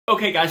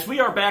Okay guys, we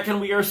are back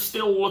and we are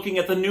still looking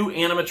at the new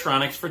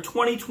animatronics for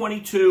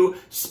 2022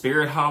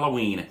 Spirit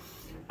Halloween.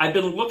 I've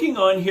been looking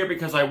on here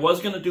because I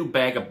was going to do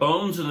Bag of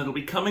Bones and it'll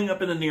be coming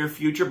up in the near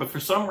future, but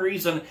for some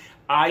reason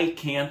I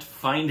can't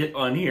find it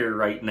on here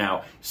right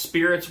now.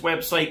 Spirit's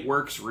website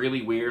works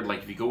really weird.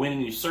 Like if you go in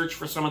and you search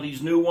for some of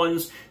these new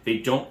ones, they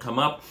don't come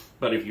up.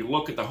 But if you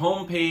look at the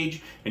home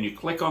page and you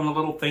click on the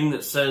little thing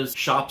that says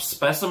Shop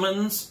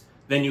Specimens,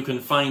 then you can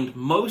find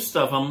most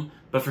of them.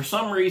 But for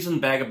some reason,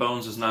 Bag of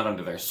Bones is not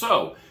under there.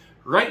 So,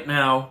 right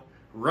now,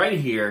 right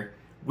here,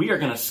 we are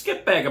going to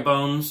skip Bag of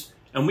Bones,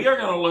 and we are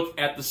going to look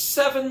at the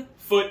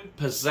 7-foot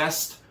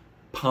possessed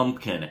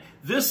pumpkin.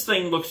 This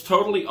thing looks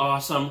totally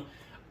awesome.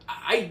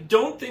 I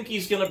don't think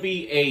he's going to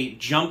be a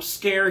jump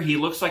scare. He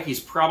looks like he's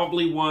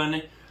probably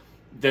one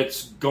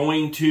that's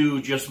going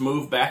to just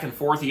move back and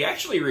forth. He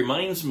actually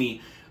reminds me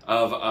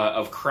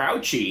of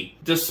Crouchy,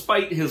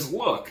 despite his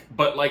look.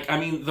 But, like, I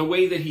mean, the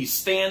way that he's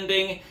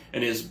standing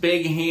and his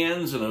big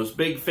hands and those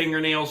big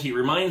fingernails, he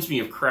reminds me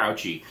of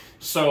Crouchy.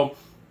 So,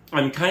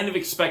 I'm kind of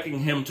expecting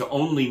him to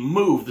only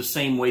move the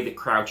same way that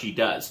Crouchy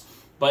does.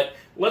 But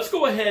let's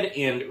go ahead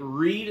and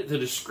read the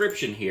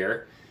description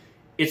here.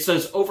 It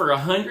says, over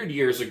 100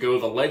 years ago,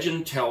 the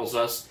legend tells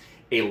us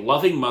a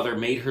loving mother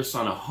made her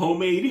son a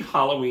homemade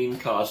Halloween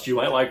costume.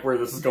 I like where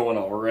this is going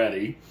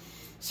already.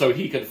 So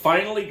he could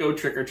finally go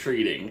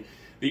trick-or-treating.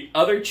 The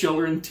other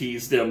children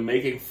teased him,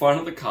 making fun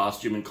of the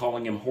costume and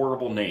calling him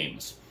horrible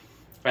names.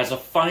 As a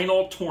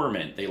final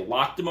torment, they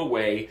locked him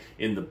away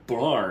in the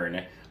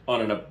barn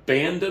on an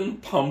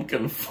abandoned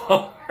pumpkin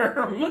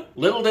farm.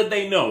 Little did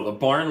they know, the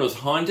barn was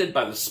haunted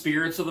by the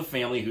spirits of the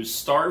family who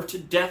starved to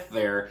death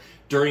there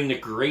during the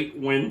Great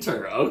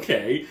Winter.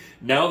 Okay,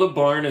 now the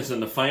barn is in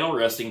the final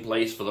resting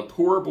place for the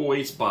poor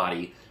boy's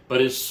body,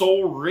 but his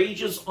soul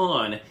rages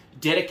on,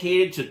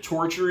 dedicated to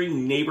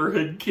torturing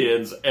neighborhood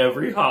kids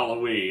every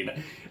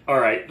Halloween.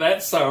 Alright,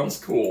 that sounds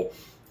cool.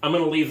 I'm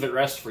going to leave the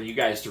rest for you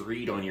guys to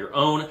read on your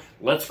own.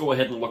 Let's go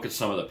ahead and look at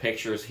some of the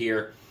pictures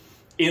here.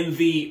 In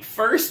the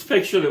first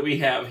picture that we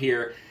have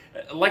here,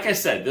 like I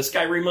said, this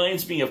guy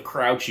reminds me of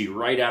Crouchy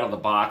right out of the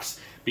box.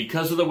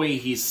 Because of the way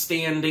he's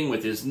standing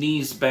with his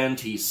knees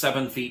bent, he's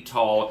 7 feet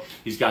tall,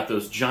 he's got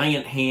those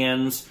giant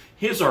hands.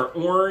 His are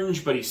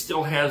orange, but he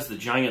still has the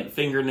giant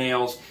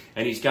fingernails,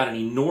 and he's got an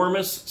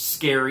enormous,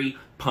 scary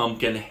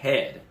pumpkin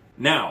head.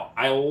 Now,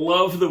 I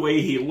love the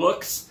way he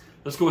looks.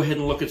 Let's go ahead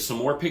and look at some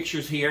more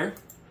pictures here.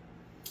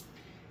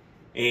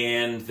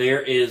 And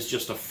there is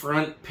just a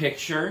front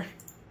picture.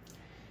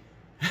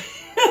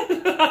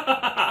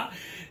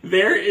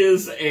 There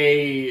is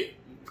a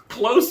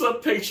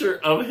close-up picture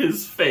of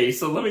his face,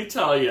 so let me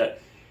tell you,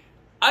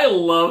 I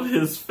love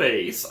his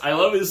face. I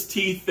love his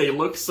teeth. They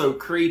look so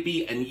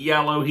creepy and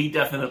yellow. He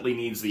definitely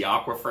needs the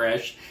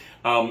Aquafresh.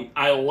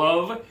 I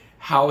love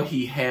how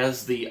he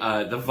has the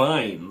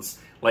vines,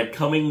 like,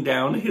 coming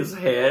down his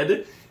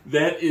head.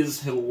 That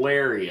is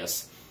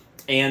hilarious.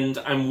 And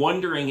I'm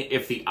wondering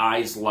if the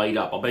eyes light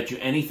up. I'll bet you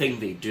anything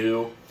they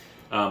do.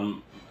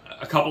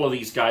 A couple of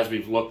these guys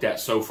we've looked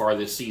at so far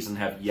this season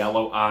have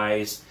yellow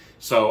eyes.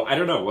 So, I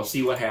don't know. We'll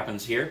see what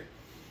happens here.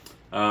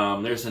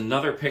 There's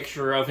another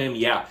picture of him.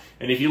 Yeah,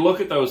 and if you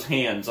look at those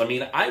hands, I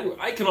mean,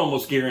 I can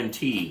almost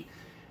guarantee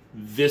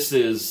this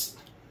is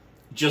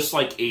just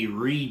like a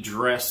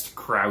redressed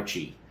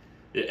Crouchy.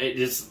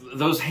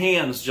 Those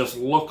hands just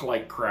look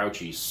like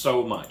Crouchy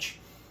so much.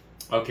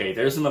 Okay,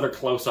 there's another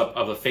close-up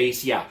of the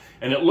face. Yeah,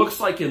 and it looks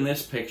like in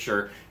this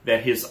picture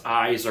that his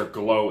eyes are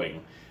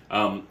glowing.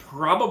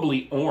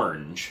 Probably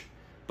orange,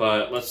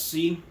 but let's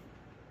see.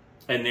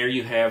 And there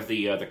you have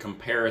the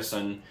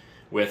comparison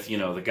with, you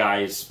know, the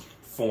guy's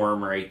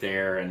form right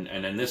there, and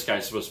then this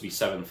guy's supposed to be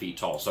 7 feet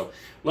tall. So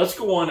let's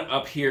go on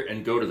up here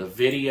and go to the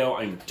video.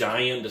 I'm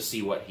dying to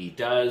see what he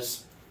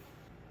does.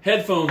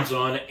 Headphones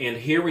on, and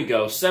here we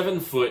go.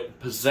 7-foot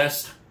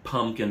possessed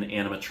pumpkin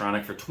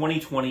animatronic for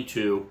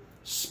 2022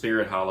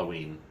 Spirit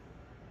Halloween.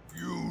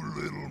 You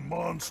little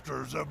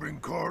monsters have been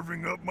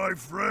carving up my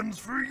friends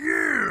for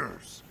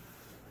years.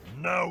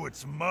 Now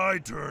it's my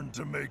turn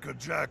to make a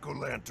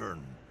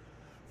jack-o'-lantern.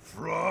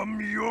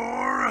 From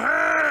your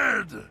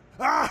head!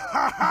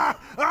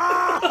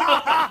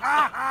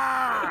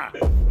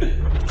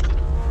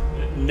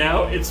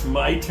 Now it's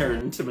my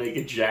turn to make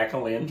a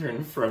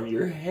jack-o'-lantern from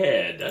your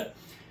head.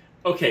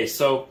 Okay,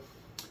 so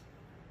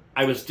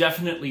I was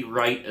definitely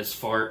right as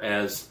far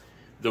as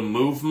the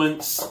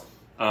movements.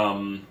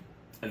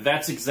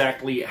 That's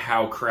exactly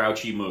how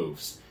Crouchy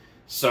moves.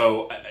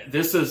 So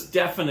this is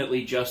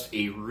definitely just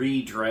a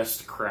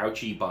redressed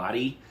Crouchy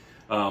body.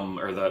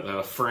 Or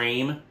the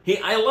frame.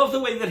 I love the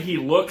way that he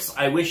looks.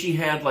 I wish he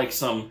had like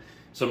some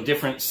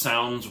different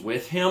sounds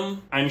with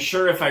him. I'm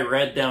sure if I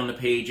read down the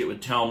page it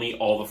would tell me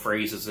all the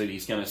phrases that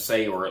he's going to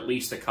say, or at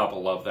least a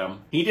couple of them.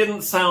 He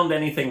didn't sound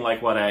anything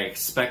like what I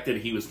expected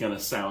he was going to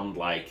sound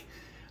like.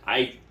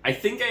 I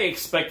think I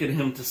expected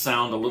him to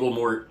sound a little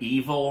more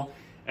evil,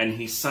 and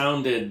he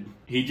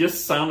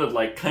just sounded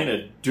like kind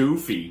of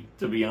doofy,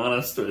 to be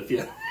honest with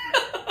you.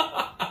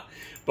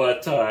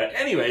 But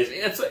anyways,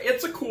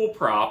 it's a cool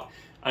prop.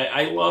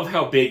 I love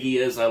how big he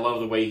is. I love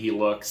the way he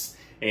looks.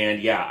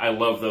 And yeah, I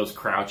love those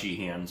crouchy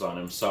hands on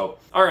him. So,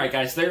 alright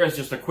guys, there is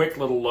just a quick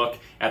little look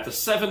at the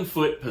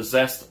 7-foot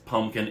possessed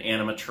pumpkin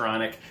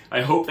animatronic.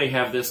 I hope they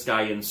have this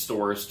guy in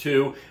stores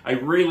too. I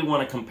really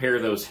want to compare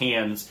those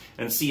hands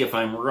and see if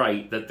I'm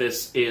right that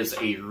this is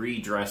a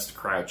redressed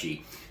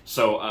Crouchy.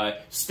 So,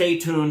 stay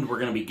tuned. We're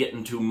going to be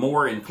getting to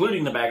more,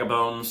 including the bag of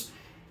bones.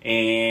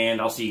 And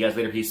I'll see you guys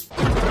later. Peace.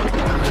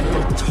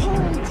 I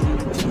told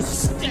you to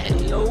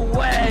stay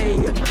away!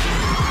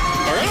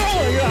 Oh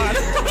my god!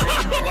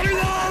 What are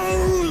those?